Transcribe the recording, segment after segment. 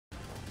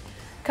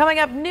Coming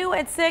up new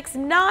at 6,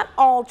 not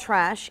all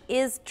trash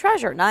is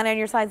treasure. 9 on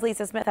your side's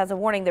Lisa Smith has a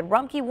warning that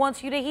Rumpke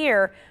wants you to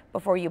hear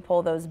before you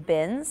pull those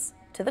bins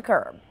to the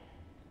curb.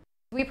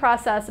 We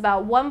process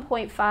about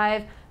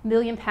 1.5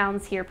 million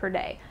pounds here per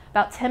day.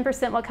 About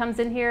 10% what comes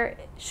in here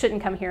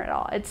shouldn't come here at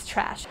all. It's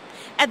trash.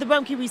 At the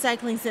Rumpke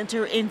Recycling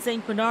Center in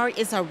St. Bernard,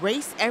 it's a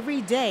race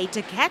every day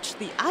to catch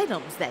the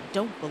items that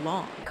don't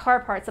belong. Car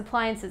parts,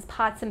 appliances,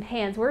 pots and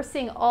pans, we're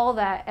seeing all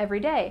that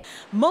every day.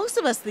 Most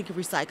of us think of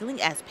recycling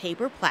as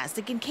paper,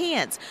 plastic, and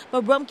cans,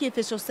 but Rumpke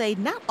officials say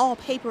not all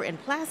paper and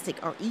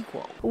plastic are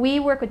equal. We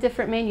work with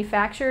different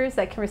manufacturers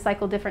that can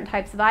recycle different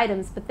types of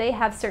items, but they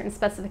have certain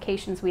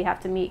specifications we have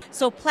to meet.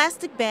 So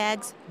plastic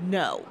bags,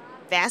 no.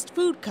 Fast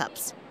food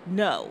cups,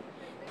 no.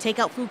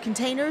 Takeout food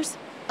containers,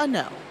 a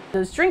no.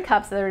 Those drink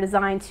cups that are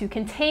designed to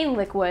contain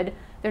liquid,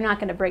 they're not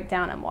going to break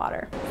down in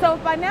water. So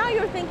if by now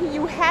you're thinking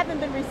you haven't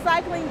been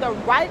recycling the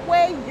right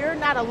way, you're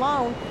not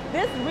alone.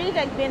 This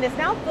reject bin is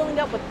now filling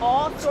up with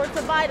all sorts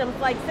of items,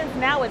 like since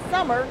now it's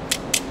summer,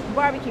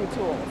 barbecue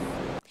tools.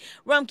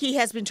 Rumpke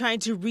has been trying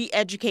to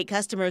re-educate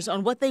customers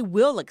on what they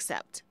will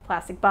accept.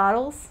 Plastic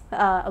bottles,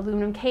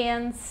 aluminum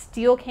cans,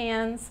 steel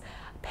cans,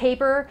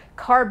 paper,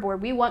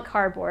 cardboard. We want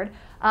cardboard.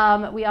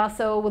 We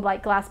also would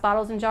like glass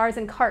bottles and jars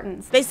and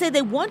cartons. They say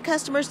they want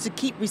customers to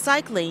keep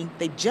recycling.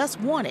 They just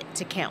want it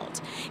to count.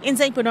 In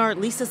St. Bernard,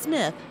 Lisa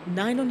Smith,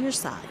 9 on your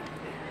side.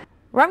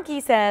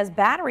 Rumpke says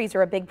batteries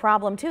are a big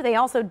problem too. They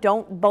also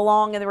don't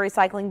belong in the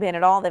recycling bin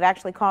at all. They've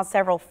actually caused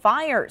several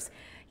fires.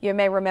 You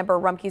may remember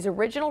Rumpke's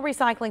original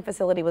recycling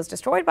facility was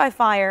destroyed by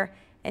fire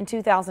in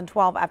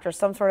 2012 after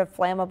some sort of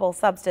flammable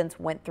substance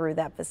went through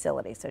that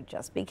facility. So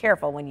just be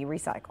careful when you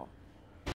recycle.